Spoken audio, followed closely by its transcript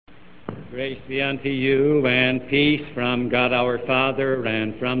Grace be unto you, and peace from God our Father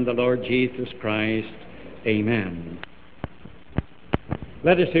and from the Lord Jesus Christ. Amen.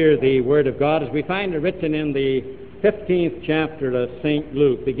 Let us hear the Word of God as we find it written in the 15th chapter of St.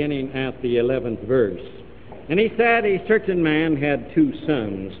 Luke, beginning at the 11th verse. And he said, a certain man had 2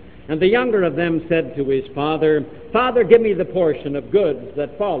 sons, and the younger of them said to his father, Father, give me the portion of goods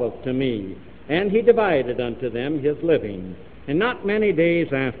that falleth to me. And he divided unto them his living. And not many days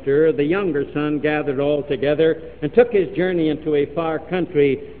after, the younger son gathered all together, and took his journey into a far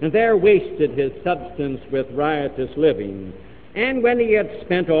country, and there wasted his substance with riotous living. And when he had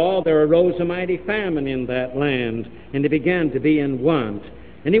spent all, there arose a mighty famine in that land, and he began to be in want.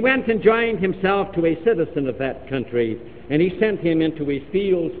 And he went and joined himself to a citizen of that country, and he sent him into his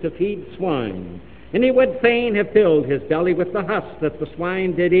fields to feed swine. And he would fain have filled his belly with the husk that the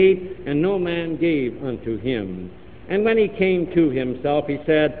swine did eat, and no man gave unto him. And when he came to himself, he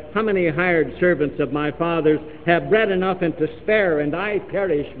said, How many hired servants of my father's have bread enough and to spare, and I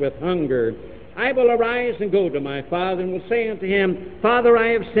perish with hunger? I will arise and go to my father, and will say unto him, Father, I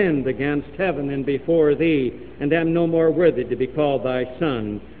have sinned against heaven and before thee, and am no more worthy to be called thy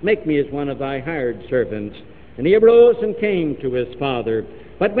son. Make me as one of thy hired servants. And he arose and came to his father.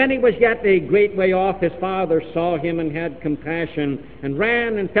 But when he was yet a great way off, his father saw him and had compassion, and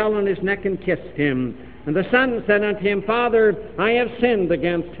ran and fell on his neck and kissed him. And the son said unto him, Father, I have sinned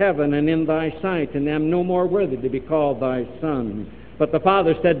against heaven and in thy sight, and am no more worthy to be called thy son. But the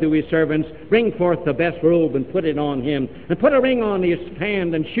father said to his servants, Bring forth the best robe, and put it on him, and put a ring on his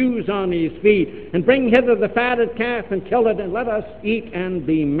hand, and shoes on his feet, and bring hither the fatted calf, and kill it, and let us eat and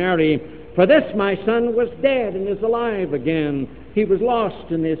be merry. For this my son was dead, and is alive again. He was lost,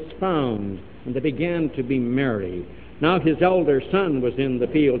 and is found. And they began to be merry. Now his elder son was in the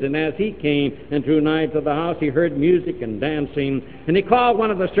field, and as he came and drew nigh to the house, he heard music and dancing. And he called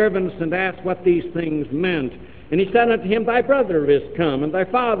one of the servants and asked what these things meant. And he said unto him, Thy brother is come, and thy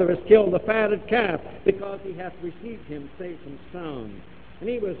father has killed the fatted calf, because he hath received him safe and sound. And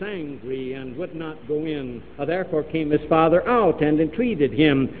he was angry, and would not go in. Therefore came his father out, and entreated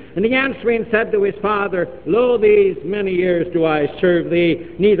him. And he answering said to his father, Lo, these many years do I serve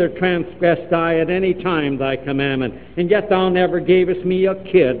thee, neither transgressed I at any time thy commandment. And yet thou never gavest me a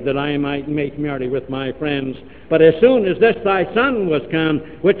kid, that I might make merry with my friends. But as soon as this thy son was come,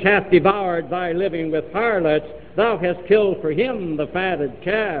 which hath devoured thy living with harlots, thou hast killed for him the fatted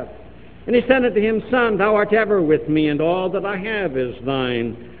calf. And he said unto him, Son, thou art ever with me, and all that I have is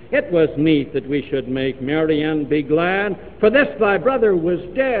thine. It was meet that we should make merry and be glad. For this thy brother was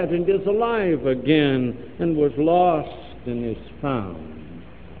dead, and is alive again, and was lost, and is found.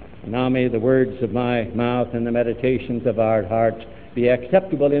 And now may the words of my mouth and the meditations of our hearts be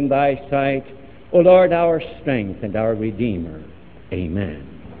acceptable in thy sight, O Lord, our strength and our Redeemer. Amen.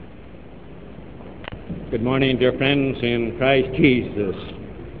 Good morning, dear friends in Christ Jesus.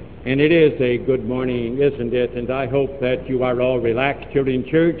 And it is a good morning, isn't it? And I hope that you are all relaxed here in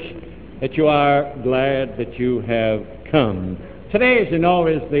church, that you are glad that you have come. Today, as you know,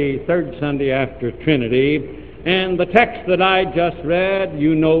 is the third Sunday after Trinity, and the text that I just read,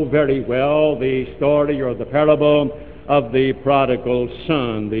 you know very well, the story or the parable of the prodigal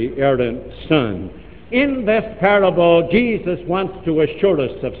son, the errant son. In this parable, Jesus wants to assure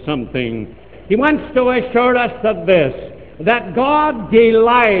us of something. He wants to assure us of this, that God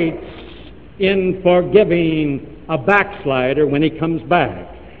delights in forgiving a backslider when he comes back.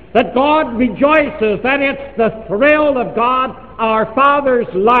 That God rejoices, that it's the thrill of God, our Father's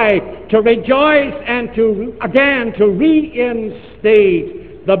life, to rejoice and to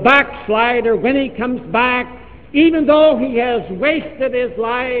reinstate the backslider when he comes back, even though he has wasted his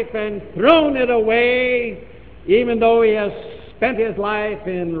life and thrown it away, even though he has spent his life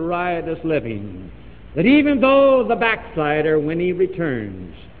in riotous living. That even though the backslider, when he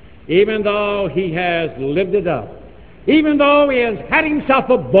returns, even though he has lived it up, even though he has had himself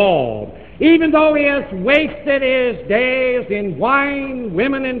a ball, even though he has wasted his days in wine,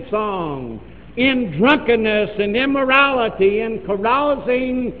 women, and song, in drunkenness and immorality and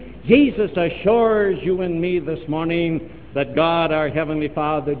carousing, Jesus assures you and me this morning that God, our Heavenly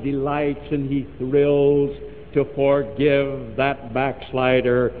Father, delights and he thrills to forgive that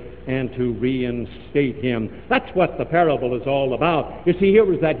backslider and to reinstate him. That's what the parable is all about. You see, here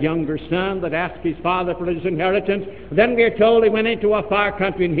was that younger son that asked his father for his inheritance. Then we are told he went into a far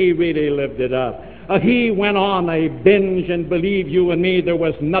country and he really lived it up. He went on a binge, and believe you and me, there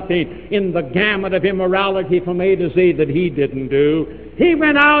was nothing in the gamut of immorality from A to Z that he didn't do. He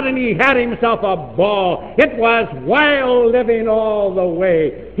went out and he had himself a ball. It was wild living all the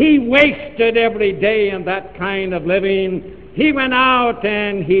way. He wasted every day in that kind of living. he went out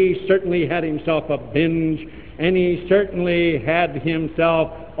and he certainly had himself a binge, and he certainly had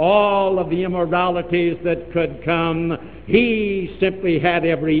himself all of the immoralities that could come. He simply had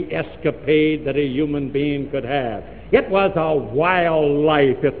every escapade that a human being could have. It was a wild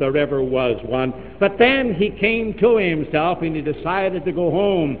life if there ever was one. But then he came to himself and he decided to go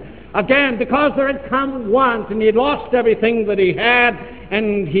home. Again, because there had come once and he had lost everything that he had,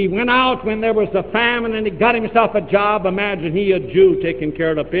 and he went out when there was a famine and he got himself a job. Imagine, he, a Jew, taking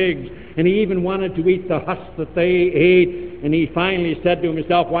care of the pigs, and he even wanted to eat the husks that they ate. And he finally said to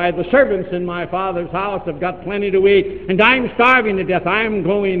himself, why, the servants in my father's house have got plenty to eat, and I'm starving to death. I'm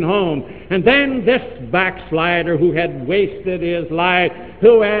going home. And then this backslider who had wasted his life,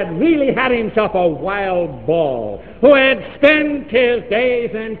 who had really had himself a wild ball, who had spent his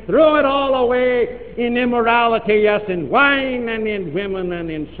days and threw it all away in immorality, yes, in wine and in women and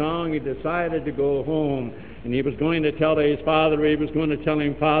in song, he decided to go home. And he was going to tell his father, he was going to tell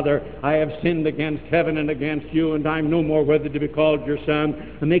him, Father, I have sinned against heaven and against you, and I'm no more worthy to be called your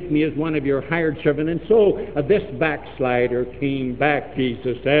son, and make me as one of your hired servants. And so this backslider came back,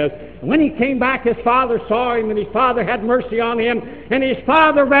 Jesus says. And when he came back, his father saw him, and his father had mercy on him, and his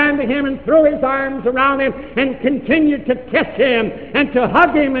father ran to him and threw his arms around him and continued to kiss him and to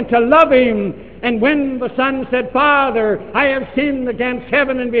hug him and to love him. And when the son said, Father, I have sinned against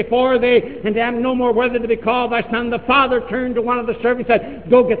heaven and before thee, and am no more worthy to be called thy son, the father turned to one of the servants and said,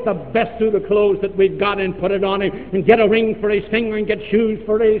 go get the best suit of clothes that we've got and put it on him, and get a ring for his finger and get shoes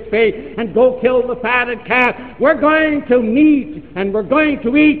for his feet, and go kill the fatted calf. We're going to meet, and we're going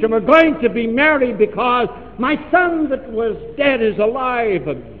to eat, and we're going to be merry, because my son that was dead is alive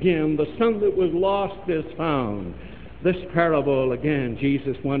again. The son that was lost is found. This parable, again,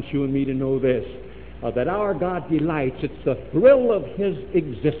 Jesus wants you and me to know this, that our God delights. It's the thrill of his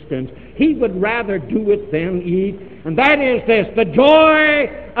existence. He would rather do it than eat. And that is this, the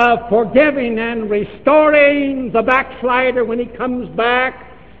joy of forgiving and restoring the backslider when he comes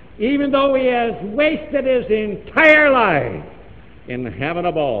back, even though he has wasted his entire life in having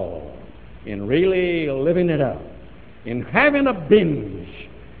a ball, in really living it up, in having a binge,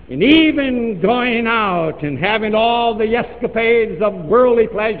 and even going out and having all the escapades of worldly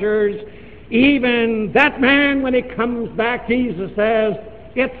pleasures. Even that man, when he comes back, Jesus says,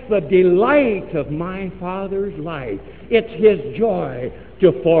 it's the delight of my Father's life. It's his joy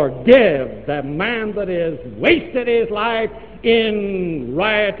to forgive the man that has wasted his life in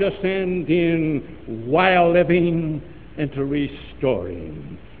riotous and in wild living, and to restore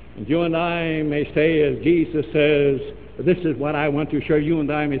him. And you and I may say, as Jesus says, this is what I want to assure you,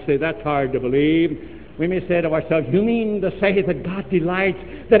 and I may say, that's hard to believe. We may say to ourselves, you mean to say that God delights,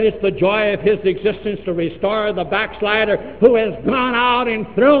 that it's the joy of his existence to restore the backslider who has gone out and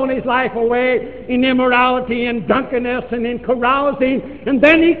thrown his life away in immorality and drunkenness and in carousing, and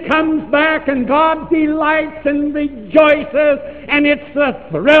then he comes back and God delights and rejoices, and it's the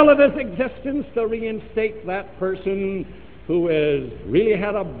thrill of his existence to reinstate that person who has really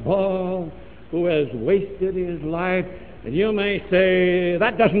had a ball, who has wasted his life. And you may say,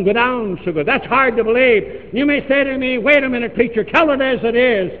 that doesn't go down so good. That's hard to believe. You may say to me, wait a minute, preacher, tell it as it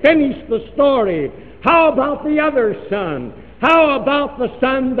is. Finish the story. How about the other son? How about the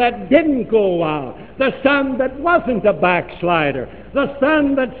son that didn't go out? The son that wasn't a backslider? The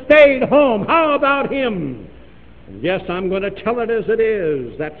son that stayed home? How about him? And yes, I'm going to tell it as it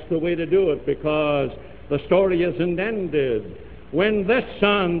is. That's the way to do it, because the story isn't ended. When this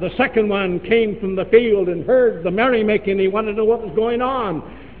son, the second one, came from the field and heard the merrymaking, he wanted to know what was going on.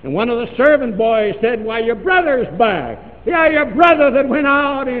 And one of the servant boys said, why, your brother's back. Yeah, your brother that went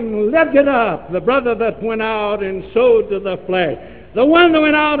out and lived it up. The brother that went out and sowed to the flesh. The one that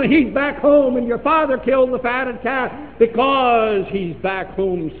went out and he's back home, and your father killed the fatted calf because he's back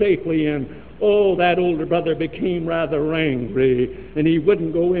home safely. And oh, that older brother became rather angry, and he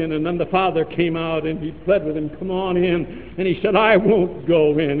wouldn't go in. And then the father came out, and he pled with him, come on in. And he said, I won't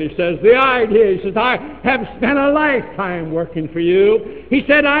go in. He says, the idea, he says, I have spent a lifetime working for you. He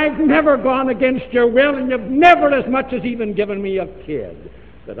said, I've never gone against your will, and you've never as much as even given me a kid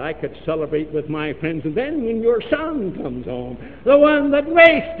that I could celebrate with my friends. And then when your son comes home, the one that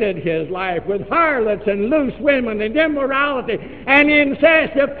wasted his life with harlots and loose women and immorality, and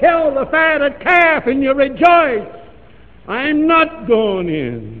incest, you kill the fatted calf and you rejoice, I'm not going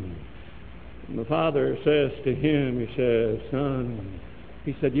in. And the father says to him, he says, son,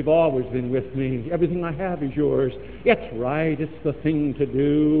 he said, you've always been with me. Everything I have is yours. It's right. It's the thing to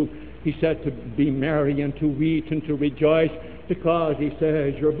do. He said, to be merry and to eat and to rejoice, because he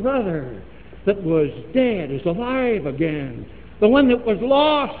says, your brother that was dead is alive again. The one that was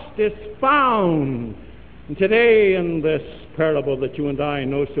lost is found. And today, in this parable that you and I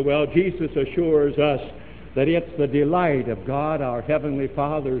know so well, Jesus assures us that it's the delight of God, our Heavenly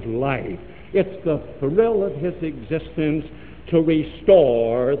Father's life. It's the thrill of His existence to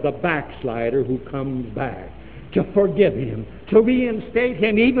restore the backslider who comes back, to forgive him, to reinstate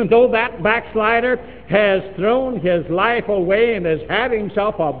him, even though that backslider has thrown his life away and has had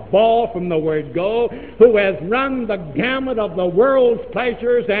himself a ball from the word go, who has run the gamut of the world's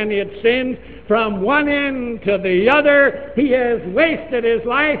pleasures and its sins from one end to the other. He has wasted his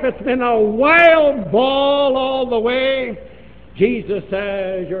life. It's been a wild ball all the way. Jesus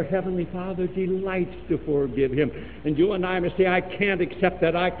says your Heavenly Father delights to forgive him. And you and I may say, I can't accept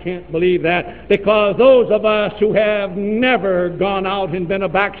that, I can't believe that, because those of us who have never gone out and been a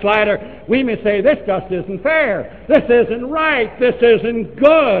backslider, we may say, this just isn't fair, this isn't right, this isn't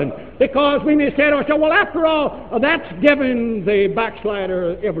good, because we may say to ourselves, well, after all, that's given the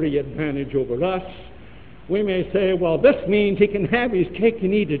backslider every advantage over us. We may say, well, this means he can have his cake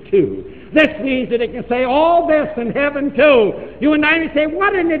and eat it too. This means that he can say all this in heaven too. You and I may say,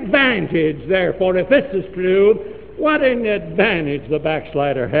 what an advantage, therefore, if this is true, what an advantage the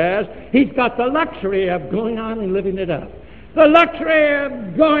backslider has. He's got the luxury of going on and living it up. The luxury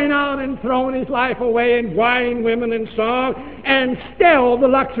of going out and throwing his life away in wine, women, and song, and still the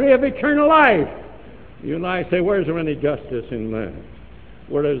luxury of eternal life. You and I say, where's there any justice in that?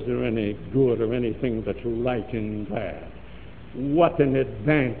 Where is there any good or anything that's right in that? What an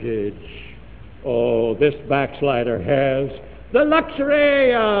advantage, this backslider has. The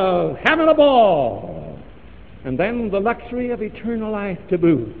luxury of having a ball, and then the luxury of eternal life to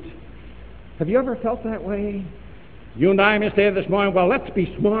boot. Have you ever felt that way? You and I may say this morning, well, let's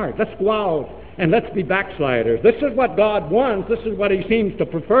be smart. Let's go out and let's be backsliders. This is what God wants. This is what He seems to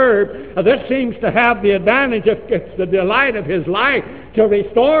prefer. This seems to have the advantage. It's the delight of His life to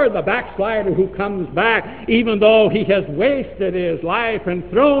restore the backslider who comes back, even though he has wasted his life and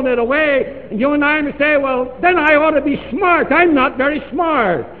thrown it away. And you and I may say, well, then I ought to be smart. I'm not very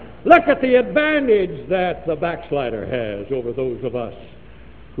smart. Look at the advantage that the backslider has over those of us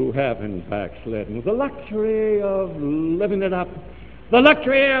who haven't backslidden. The luxury of living it up, the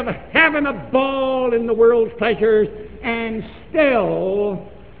luxury of having a ball in the world's pleasures and still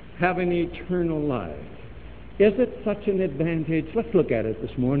having eternal life. Is it such an advantage? Let's look at it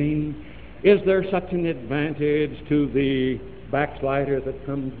this morning. Is there such an advantage to the backslider that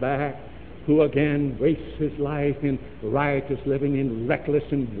comes back, who again wastes his life in riotous living, in reckless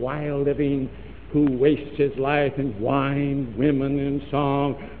and wild living, who wastes his life in wine, women, and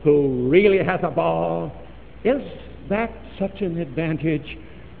song, who really has a ball? Is that such an advantage?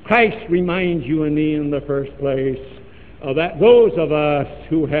 Christ reminds you and me in the first place that those of us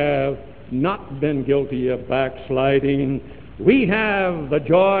who have not been guilty of backsliding, we have the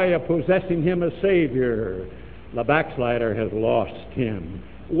joy of possessing Him as Savior. The backslider has lost Him.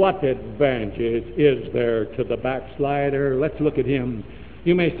 What advantage is there to the backslider? Let's look at him.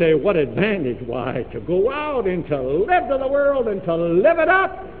 You may say, what advantage? Why, to go out and to live to the world and to live it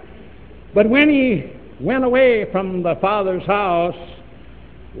up. But when he went away from the Father's house,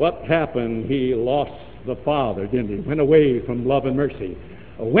 what happened? He lost the Father, didn't he? Went away from love and mercy.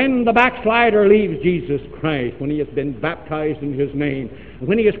 When the backslider leaves Jesus Christ, when he has been baptized in His name,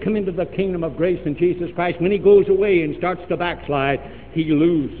 when he has come into the kingdom of grace in Jesus Christ, when he goes away and starts to backslide, he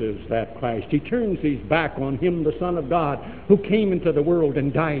loses that Christ. He turns his back on Him, the Son of God, who came into the world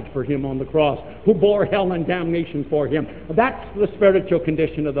and died for him on the cross, who bore hell and damnation for him. That's the spiritual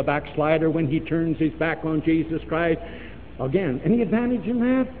condition of the backslider when he turns his back on Jesus Christ. Again, any advantage in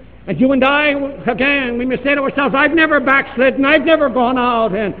that? And you and I, again, we may say to ourselves, I've never backslidden, I've never gone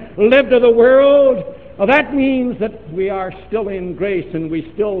out and lived to the world. Well, that means that we are still in grace and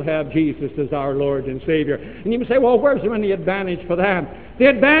we still have Jesus as our Lord and Savior. And you may say, well, where's there any advantage for that? The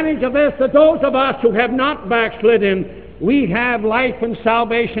advantage of this, that those of us who have not backslidden, we have life and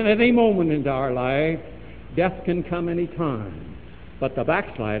salvation at any moment in our life. Death can come any time. But the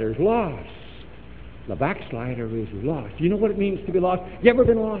backslider's lost. The backslider is lost. Do you know what it means to be lost? You ever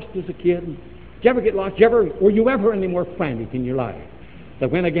been lost as a kid? Did you ever get lost? Were you ever any more frantic in your life? That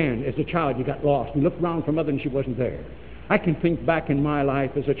when again, as a child, you got lost and looked around for mother and she wasn't there. I can think back in my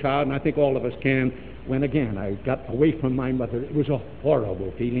life as a child, and I think all of us can, when again I got away from my mother. It was a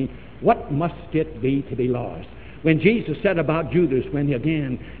horrible feeling. What must it be to be lost? When Jesus said about Judas, when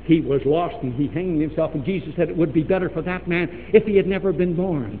again he was lost and he hanged himself, and Jesus said it would be better for that man if he had never been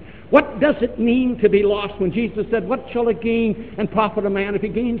born. What does it mean to be lost when Jesus said, what shall it gain and profit a man if he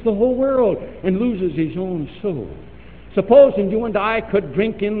gains the whole world and loses his own soul? Supposing you and I could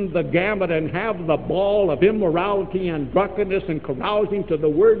drink in the gamut and have the ball of immorality and drunkenness and carousing to the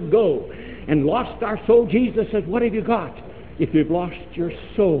word go and lost our soul, Jesus says, what have you got? If you've lost your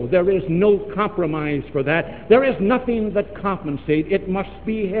soul, there is no compromise for that. There is nothing that compensates. It must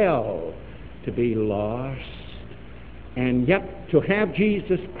be hell to be lost. And yet, to have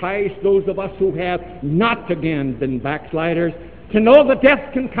Jesus Christ, those of us who have not again been backsliders, to know that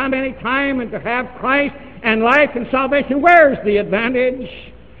death can come any time, and to have Christ and life and salvation, where's the advantage?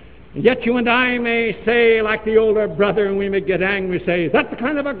 And yet you and I may say, like the older brother, and we may get angry, say, is that the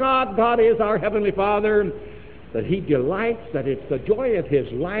kind of a God? God is our Heavenly Father, that He delights, that it's the joy of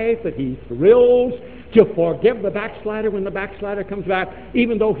His life, that He thrills to forgive the backslider when the backslider comes back,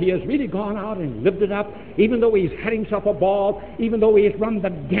 even though he has really gone out and lived it up, even though he's had himself a ball, even though he has run the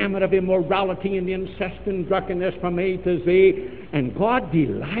gamut of immorality and incest and drunkenness from A to Z. And God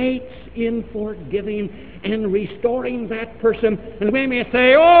delights in forgiving and restoring that person. And we may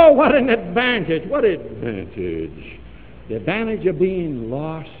say, oh, what an advantage! What advantage? The advantage of being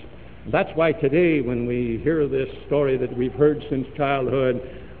lost. That's why today, when we hear this story that we've heard since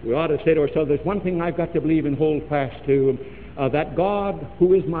childhood, we ought to say to ourselves, there's one thing I've got to believe and hold fast to, that God,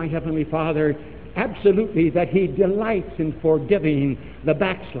 who is my Heavenly Father, absolutely, that He delights in forgiving the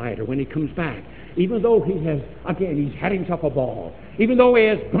backslider when he comes back. Even though he has, again, he's had himself a ball. Even though he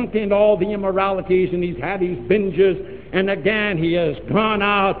has drunk into all the immoralities and he's had his binges, and again he has gone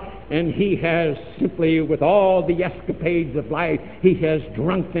out and he has simply, with all the escapades of life, he has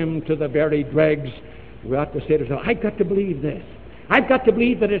drunk them to the very dregs. We ought to say to ourselves, I've got to believe this. I've got to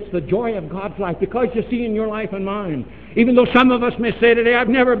believe that it's the joy of God's life, because you see, in your life and mine, even though some of us may say today, I've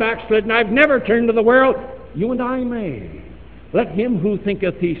never backslidden, I've never turned to the world, you and I may. Let him who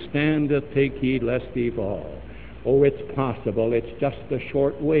thinketh he standeth take heed lest he fall. Oh, it's possible. It's just a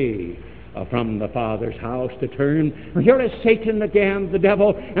short way from the Father's house to turn. And here is Satan again, the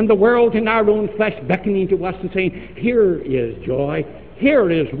devil, and the world in our own flesh beckoning to us and saying, here is joy.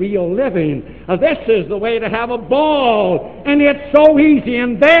 Here is real living. This is the way to have a ball. And it's so easy.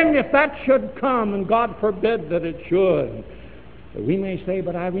 And then if that should come, and God forbid that it should, we may say,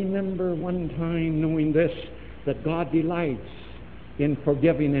 but I remember one time knowing this, that God delights in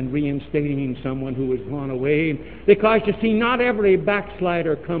forgiving and reinstating someone who has gone away. Because, you see, not every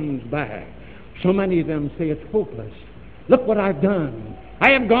backslider comes back. So many of them say it's hopeless. Look what I've done. I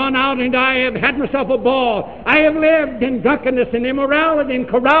have gone out and I have had myself a ball. I have lived in drunkenness and immorality and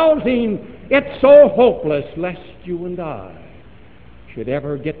carousing. It's so hopeless, lest you and I should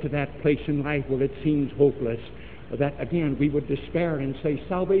ever get to that place in life where it seems hopeless, that again we would despair and say,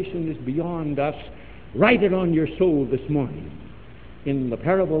 salvation is beyond us. Write it on your soul this morning, in the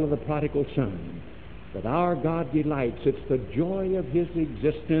parable of the prodigal son, that our God delights. It's the joy of His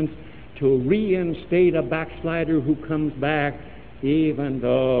existence to reinstate a backslider who comes back, even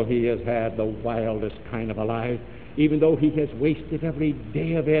though he has had the wildest kind of a life, even though he has wasted every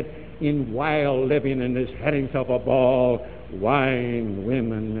day of it in wild living and has had himself a ball, wine,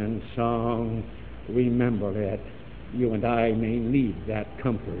 women, and song. Remember it. You and I may need that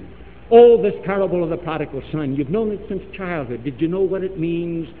comfort. Oh, this parable of the prodigal son, you've known it since childhood. Did you know what it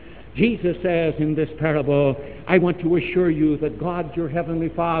means? Jesus says in this parable, I want to assure you that God, your Heavenly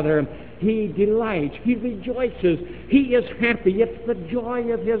Father, He delights, He rejoices, He is happy. It's the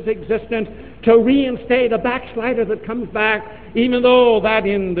joy of His existence to reinstate a backslider that comes back, even though that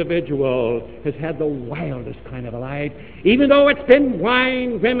individual has had the wildest kind of a life, even though it's been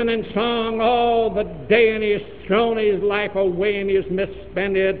wine, women, and song all the day, and He's thrown his life away and He has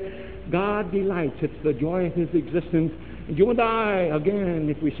misspent it. God delights. It's the joy of His existence. You and I, again,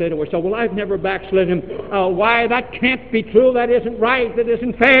 if we say to ourselves, well, I've never backslidden. Why, that can't be true. That isn't right. That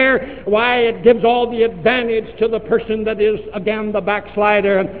isn't fair. Why, it gives all the advantage to the person that is, again, the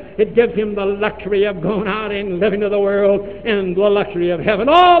backslider. It gives him the luxury of going out and living to the world and the luxury of heaven.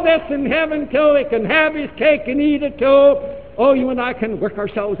 All this in heaven till he can have his cake and eat it too. Oh, you and I can work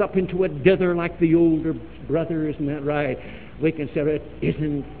ourselves up into a dither like the older brother. Isn't that right? We can say it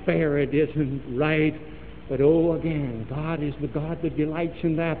isn't fair. It isn't right. But, oh, again, God is the God that delights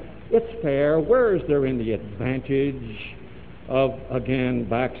in that. It's fair. Where is there any advantage of, again,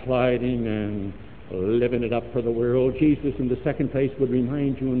 backsliding and living it up for the world? Jesus, in the second place, would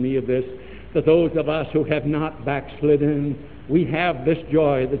remind you and me of this, that those of us who have not backslidden, we have this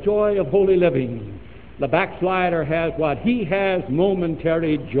joy, the joy of holy living. The backslider has what? He has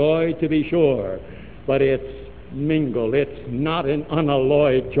momentary joy, to be sure, but it's mingled. It's not an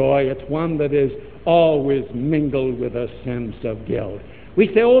unalloyed joy. It's one that is always mingled with a sense of guilt. We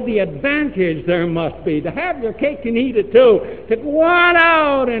say, oh, the advantage there must be to have your cake and eat it too, to go on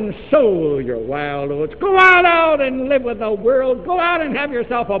out and sow your wild oats, go on out and live with the world, go out and have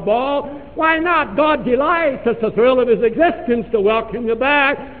yourself a ball. Why not? God delights. It's the thrill of His existence to welcome you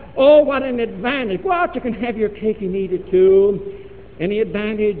back. Oh, what an advantage. Go out, you can have your cake and eat it too. Any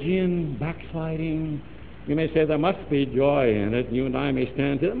advantage in backsliding? You may say there must be joy in it. You and I may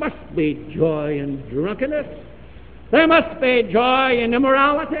stand to it. There must be joy in drunkenness. There must be joy in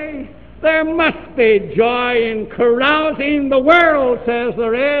immorality. There must be joy in carousing. The world says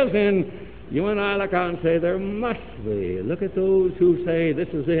there is, and you and I look out and say there must be. Look at those who say this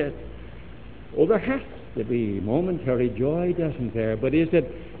is it. Oh, there has to be momentary joy, doesn't there? But is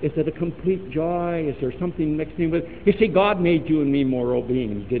it a complete joy? Is there something mixed in with it? You see, God made you and me moral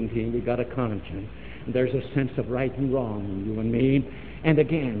beings, didn't He? We got a conscience. And there's a sense of right and wrong in you and me. And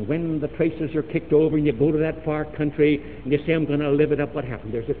again, when the traces are kicked over and you go to that far country and you say, I'm going to live it up, what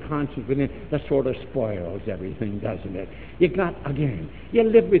happens? There's a conscience within that sort of spoils everything, doesn't it? You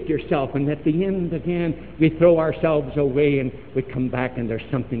live with yourself, and at the end, again, we throw ourselves away and we come back and there's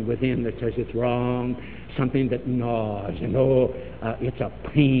something within that says it's wrong, something that gnaws, and it's a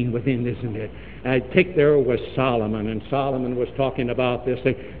pain within, isn't it? There was Solomon, and Solomon was talking about this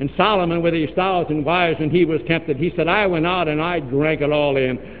thing. And Solomon, with his 1,000 wives, when he was tempted, he said, I went out and I drank it all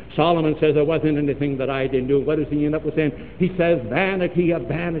in. Solomon says there wasn't anything that I didn't do. What does he end up with saying? He says, vanity of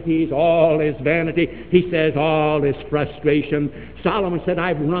vanities, all is vanity. He says, all is frustration. Solomon said,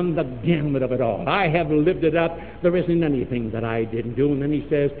 I've run the gamut of it all. I have lived it up. There isn't anything that I didn't do. And then he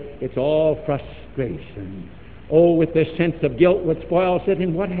says, it's all frustration. Oh, with this sense of guilt, what spoils it,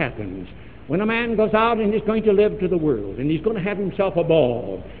 and what happens? When a man goes out and he's going to live to the world, and he's going to have himself a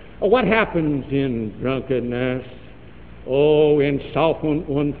ball, what happens in drunkenness? Oh, in Saufen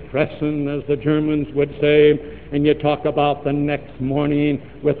und Fressen, as the Germans would say, and you talk about the next morning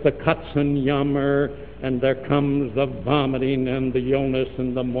with the Katzenjammer, and there comes the vomiting and the illness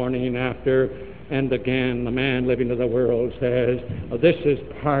in the morning after. And again, the man living to the world says, this is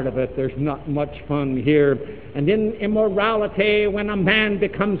part of it. There's not much fun here. And in immorality, when a man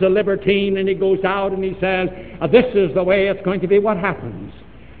becomes a libertine and he goes out and he says, this is the way it's going to be, what happens?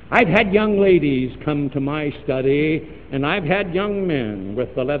 I've had young ladies come to my study, and I've had young men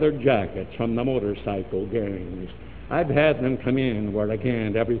with the leather jackets from the motorcycle gangs. I've had them come in where,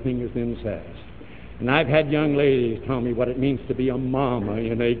 again, everything is incest. And I've had young ladies tell me what it means to be a mama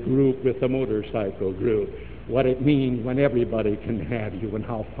in a group with a motorcycle group, what it means when everybody can have you, and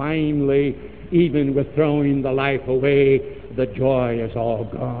how finally, even with throwing the life away, the joy is all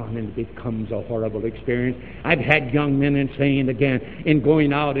gone and it becomes a horrible experience. I've had young men in saying again, in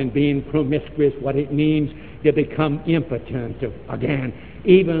going out and being promiscuous, what it means to become impotent. Again,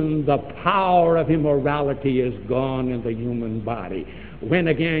 even the power of immorality is gone in the human body. When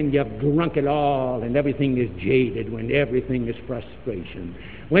again you've drunk it all and everything is jaded, when everything is frustration.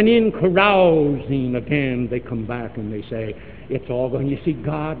 When in carousing again they come back and they say, it's all gone. You see,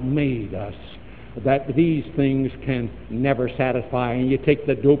 God made us that these things can never satisfy. And you take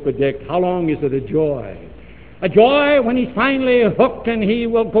the dope addict, how long is it a joy? A joy when he's finally hooked and he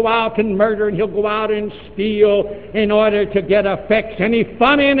will go out and murder and he'll go out and steal in order to get a fix. Any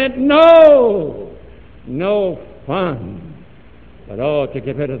fun in it? No! No fun. But to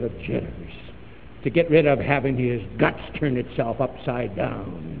get rid of the jitters, to get rid of having his guts turn itself upside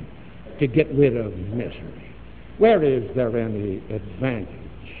down, to get rid of misery. Where is there any advantage?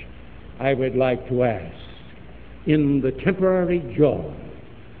 I would like to ask, in the temporary joy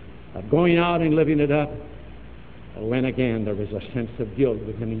of going out and living it up, when again there is a sense of guilt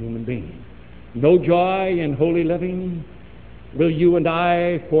within a human being. No joy in holy living. Will you and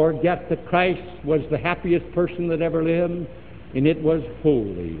I forget that Christ was the happiest person that ever lived? And it was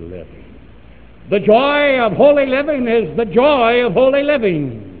holy living. The joy of holy living is the joy of holy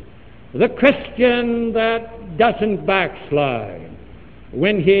living. The Christian that doesn't backslide,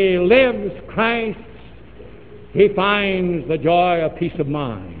 when he lives Christ, he finds the joy of peace of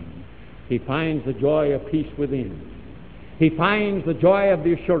mind. He finds the joy of peace within. He finds the joy of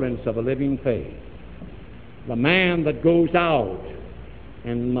the assurance of a living faith. The man that goes out,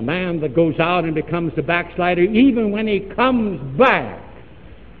 and the man that goes out and becomes a backslider, even when he comes back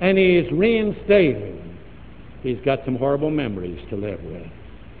and he is reinstated, he's got some horrible memories to live with.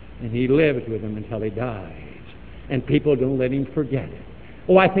 And he lives with them until he dies. And people don't let him forget it.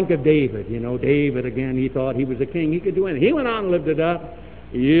 Oh, I think of David. You know, David, again, he thought he was a king. He could do anything. He went on and lived it up.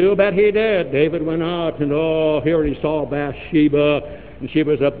 You bet he did. David went out, and here he saw Bathsheba, and she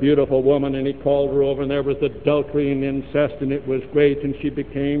was a beautiful woman, and he called her over, and there was adultery and incest, and it was great, and she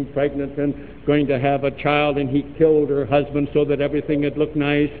became pregnant and going to have a child, and he killed her husband so that everything would look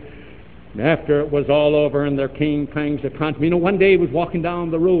nice. And after it was all over and there came pangs of conscience. You know, one day he was walking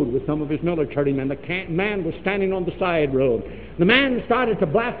down the road with some of his military men. The man was standing on the side road. The man started to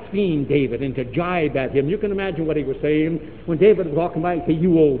blaspheme David and to jibe at him. You can imagine what he was saying. When David was walking by, he'd say,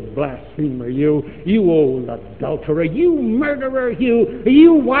 "You old blasphemer, you old adulterer, you murderer,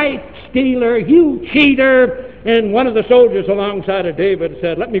 you wife stealer, you cheater." And one of the soldiers alongside of David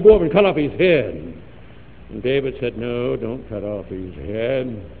said, "Let me go over and cut off his head." And David said, "No, don't cut off his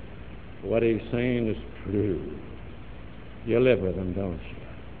head. What he's saying is true. You live with him, don't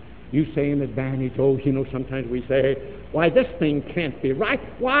you? You say in advantage, oh, you know, sometimes we say, why, this thing can't be right.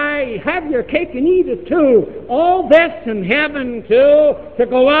 Why, have your cake and eat it too. All this in heaven too, to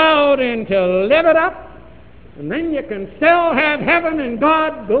go out and to live it up. And then you can still have heaven and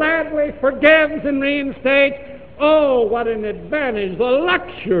God gladly forgives and reinstates. Oh, what an advantage, the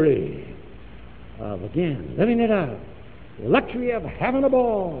luxury of, again, living it up. The luxury of having a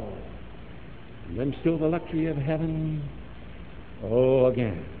ball. And then still the luxury of heaven. Oh,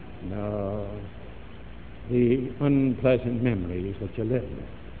 again, no, the unpleasant memories that you live with.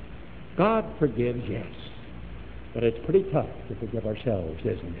 God forgives, yes, but it's pretty tough to forgive ourselves,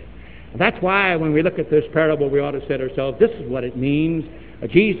 isn't it? And that's why when we look at this parable, we ought to say to ourselves, this is what it means.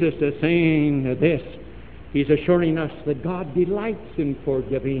 Jesus is saying this. He's assuring us that God delights in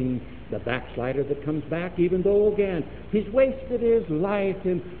forgiving the backslider that comes back, even though, again, he's wasted his life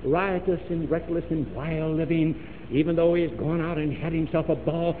in riotous and reckless and wild living, even though he's gone out and had himself a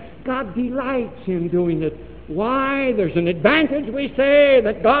ball. God delights in doing it. Why? There's an advantage, we say,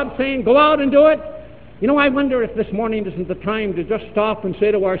 that God's saying, go out and do it. You know, I wonder if this morning isn't the time to just stop and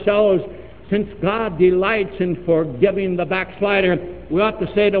say to ourselves, since God delights in forgiving the backslider, we ought to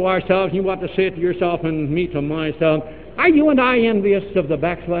say to ourselves, you ought to say it to yourself and me to myself, are you and I envious of the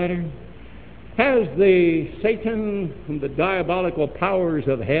backslider? Has the Satan and the diabolical powers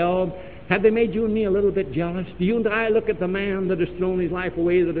of hell, have they made you and me a little bit jealous? Do you and I look at the man that has thrown his life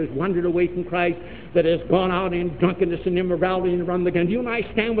away, that has wandered away from Christ, that has gone out in drunkenness and immorality and run the gun? Do you and I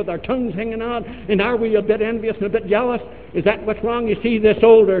stand with our tongues hanging out, and are we a bit envious and a bit jealous? Is that what's wrong? You see, this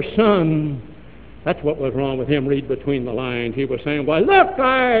older son, that's what was wrong with him. Read between the lines. He was saying, why, look,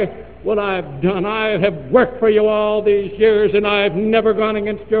 what I've done. I have worked for you all these years, and I've never gone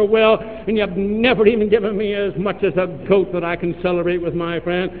against your will, and you've never even given me as much as a goat that I can celebrate with my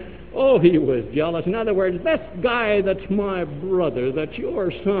friend. Oh, he was jealous. In other words, this guy that's my brother, that's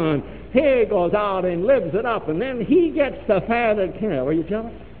your son, he goes out and lives it up, and then he gets the fatted calf. Are you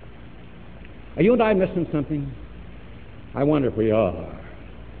jealous? Are you and I missing something? I wonder if we are.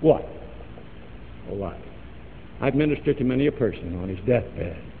 What? Or what? I've ministered to many a person on his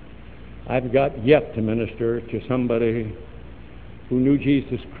deathbed. I've got yet to minister to somebody who knew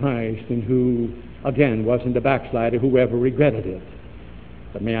Jesus Christ and who, again, wasn't a backslider, who ever regretted it.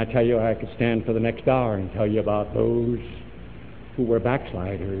 But may I tell you, I could stand for the next hour and tell you about those who were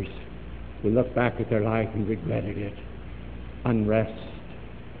backsliders, who looked back at their life and regretted it. Unrest,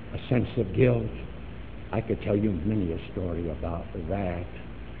 a sense of guilt. I could tell you many a story about that.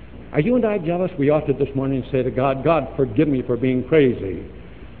 Are you and I jealous? We ought to this morning say to God, God, forgive me for being crazy.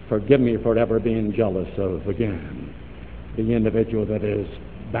 Forgive me for ever being jealous of, again, the individual that is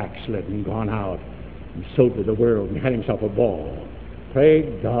backslidden, gone out, and sold to the world and had himself a ball.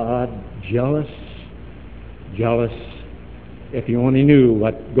 Pray God, jealous, if you only knew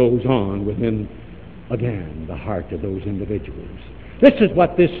what goes on within, again, the heart of those individuals. This is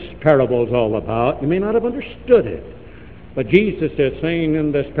what this parable is all about. You may not have understood it, but Jesus is saying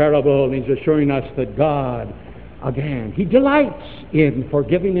in this parable, and he's assuring us that God, again, he delights in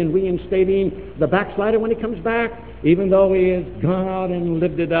forgiving and reinstating the backslider when he comes back, even though he has gone out and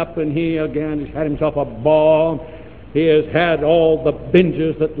lived it up, and he, again, has had himself a ball. He has had all the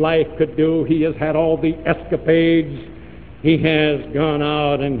binges that life could do. He has had all the escapades. He has gone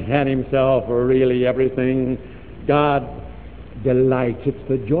out and had himself really everything. God delights. It's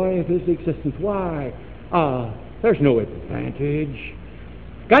the joy of his existence. Why? There's no advantage.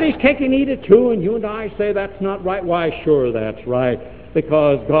 Got his cake and eat it too, and you and I say that's not right. Why, sure that's right.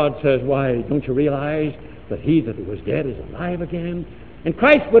 Because God says, why, don't you realize that he that was dead is alive again? And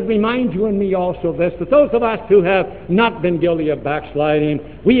Christ would remind you and me also of this, that those of us who have not been guilty of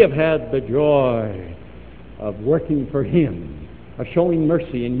backsliding, we have had the joy of working for him, of showing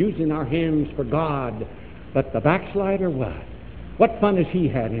mercy and using our hands for God. But the backslider, what? What fun has he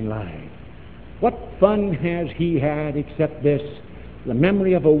had in life? What fun has he had except this, the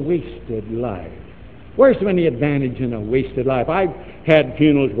memory of a wasted life? Where's any advantage in a wasted life? I've had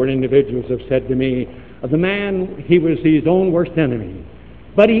funerals where individuals have said to me, the man, he was his own worst enemy,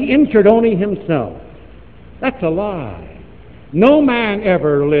 but he injured only himself. That's a lie. No man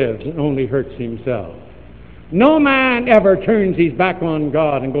ever lives and only hurts himself. No man ever turns his back on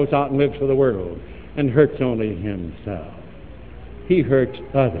God and goes out and lives for the world and hurts only himself. He hurts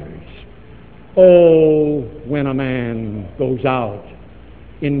others. Oh, when a man goes out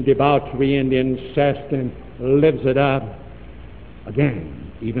in debauchery and incest and lives it up,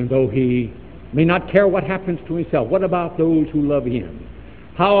 again, even though he may not care what happens to himself, what about those who love him?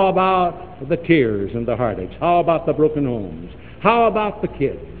 How about the tears and the heartaches? How about the broken homes? How about the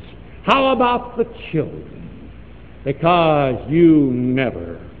kids? How about the children? Because you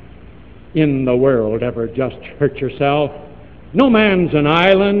never in the world ever just hurt yourself. No man's an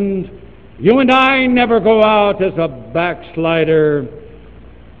island. You and I never go out as a backslider.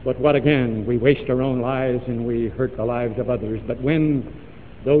 But what again? We waste our own lives and we hurt the lives of others. But when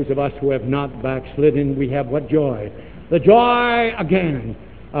those of us who have not backslidden, we have what joy? The joy, again,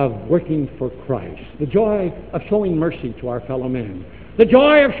 of working for Christ. The joy of showing mercy to our fellow men. The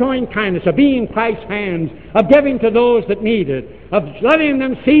joy of showing kindness, of being Christ's hands, of giving to those that need it, of letting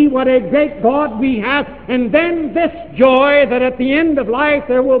them see what a great God we have, and then this joy that at the end of life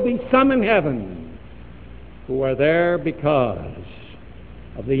there will be some in heaven who are there because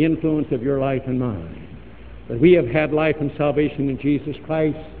of the influence of your life and mine. That we have had life and salvation in Jesus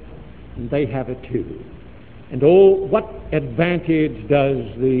Christ, and they have it too. And oh, what advantage does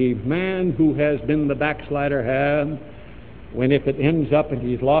the man who has been the backslider have when if it ends up and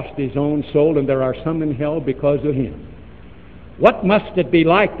he's lost his own soul and there are some in hell because of him? What must it be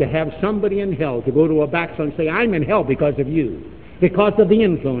like to have somebody in hell to go to a backslider and say, I'm in hell because of you, because of the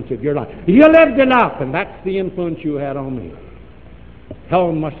influence of your life. You lived it up, and that's the influence you had on me.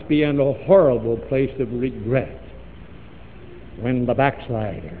 Hell must be a horrible place of regret when the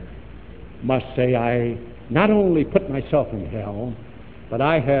backslider must say, I not only put myself in hell, but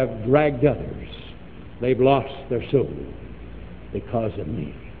I have dragged others. They've lost their soul because of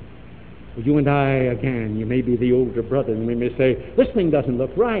me. Well, you and I, again, you may be the older brother, and we may say, this thing doesn't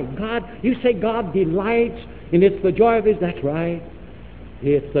look right. God, you say God delights, and it's the joy of His, that's right.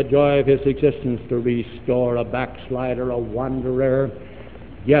 It's the joy of His existence to restore a backslider, a wanderer,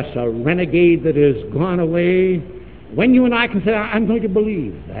 yes, a renegade that has gone away. When you and I can say, I'm going to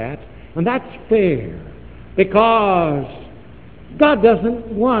believe that, and that's fair, because God doesn't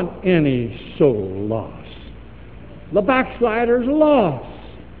want any soul lost. The backslider's lost,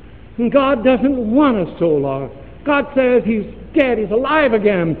 and God doesn't want a soul lost. God says He's dead, He's alive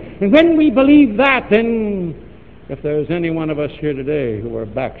again. And when we believe that, then if there's any one of us here today who are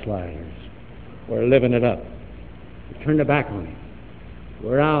backsliders, we're living it up. We turn the back on Him.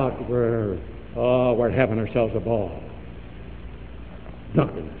 We're out, we're having ourselves a ball.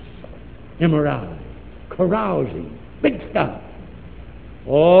 Drunkenness, immorality, carousing, big stuff.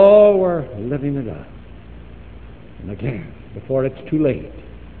 Oh, we're living it up. And again, before it's too late,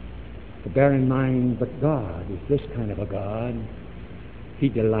 to bear in mind, but God is this kind of a God. He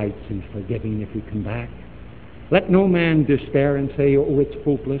delights in forgiving if you come back. Let no man despair and say, oh, it's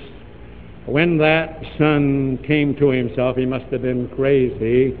hopeless. When that son came to himself, he must have been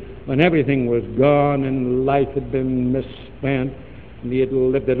crazy, when everything was gone and life had been misspent, and he had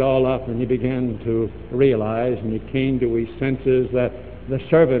lived it all up, and he began to realize, and he came to his senses that the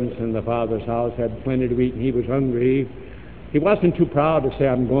servants in the father's house had plenty to eat, and he was hungry. He wasn't too proud to say,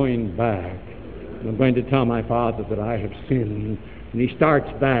 I'm going back. I'm going to tell my father that I have sinned. And he starts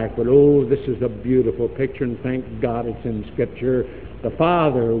back, but oh, this is a beautiful picture, and thank God it's in Scripture. The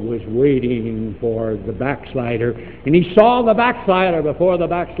father was waiting for the backslider, and he saw the backslider before the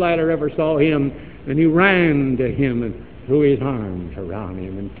backslider ever saw him, and he ran to him and threw his arms around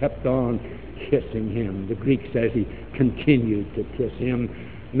him and kept on kissing him. The Greek says he continued to kiss him.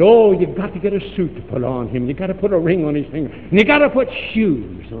 No, you've got to get a suit to put on him. You've got to put a ring on his finger. And you've got to put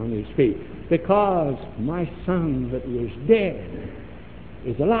shoes on his feet. Because my son that was dead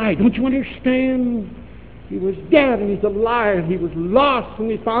is alive. Don't you understand? He was dead and he's alive. He was lost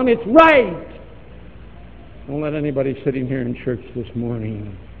and he's found. It's right. Don't let anybody sitting here in church this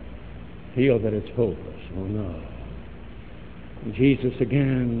morning feel that it's hopeless. Oh, no. And Jesus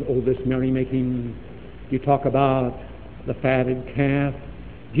again, oh, this merrymaking. You talk about the fatted calf.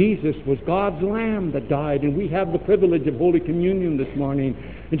 Jesus was God's lamb that died, and we have the privilege of Holy Communion this morning.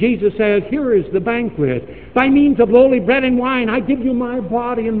 And Jesus says, here is the banquet. By means of lowly bread and wine, I give you my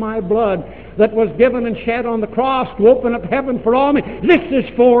body and my blood that was given and shed on the cross to open up heaven for all men. This is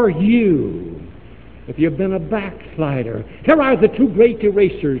for you. if you've been a backslider, here are the two great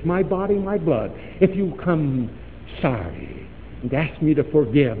erasers, my body, my blood. If you come sorry and ask me to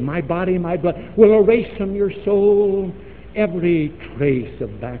forgive, my body, my blood will erase from your soul every trace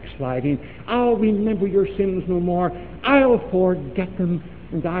of backsliding. I'll remember your sins no more. I'll forget them,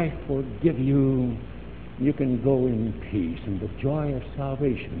 and I forgive you. You can go in peace and the joy of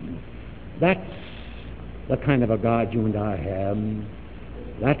salvation. That's the kind of a God you and I have.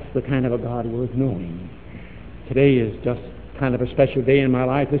 That's the kind of a God worth knowing. Today is just kind of a special day in my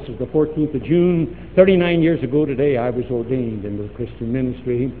life. This is the 14th of June. 39 years ago today, I was ordained into the Christian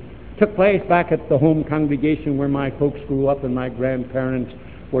ministry. It took place back at the home congregation where my folks grew up and my grandparents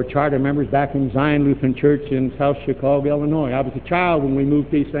were charter members back in Zion Lutheran Church in South Chicago, Illinois. I was a child when we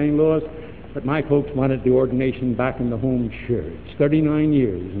moved to East St. Louis, but my folks wanted the ordination back in the home church. 39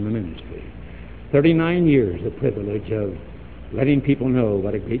 years in the ministry. 39 years the privilege of letting people know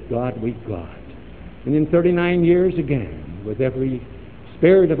what a great God we've got. And in 39 years again, with every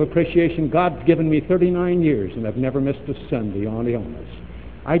spirit of appreciation, God's given me 39 years, and I've never missed a Sunday on illness.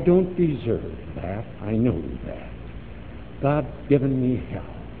 I don't deserve that. I know that. God's given me health.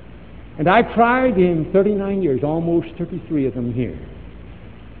 And I've tried in 39 years, almost 33 of them here.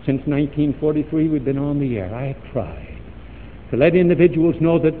 Since 1943, we've been on the air. I have tried to let individuals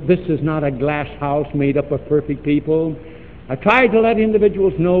know that this is not a glass house made up of perfect people. I tried to let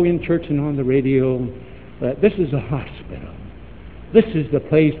individuals know in church and on the radio that this is a hospital. This is the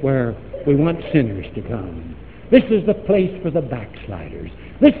place where we want sinners to come. This is the place for the backsliders.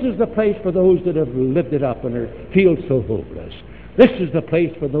 This is the place for those that have lived it up and feel so hopeless. This is the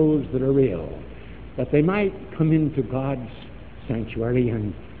place for those that are ill, that they might come into God's sanctuary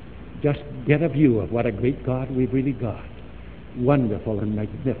and just get a view of what a great God we've really got. Wonderful and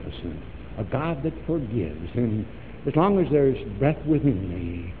magnificent. A God that forgives. And as long as there's breath within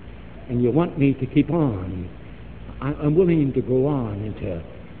me and you want me to keep on, I'm willing to go on and to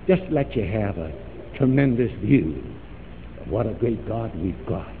just let you have a tremendous view of what a great God we've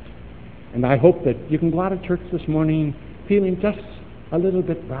got. And I hope that you can go out of church this morning feeling just a little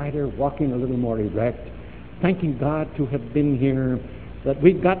bit brighter, walking a little more erect, thanking God to have been here, that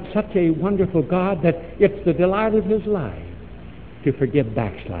we've got such a wonderful God that it's the delight of His life to forgive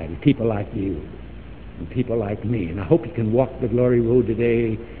backsliding, people like you and people like me. And I hope you can walk the glory road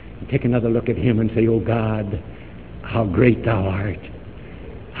today and take another look at Him and say, "Oh God, how great Thou art!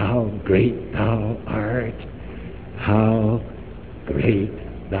 How great Thou art! How great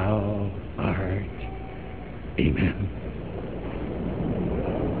Thou art!" Amen.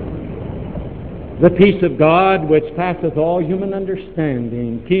 The peace of God, which passeth all human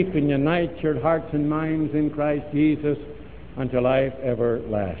understanding, keep and unite your hearts and minds in Christ Jesus unto life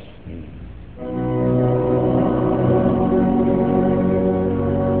everlasting.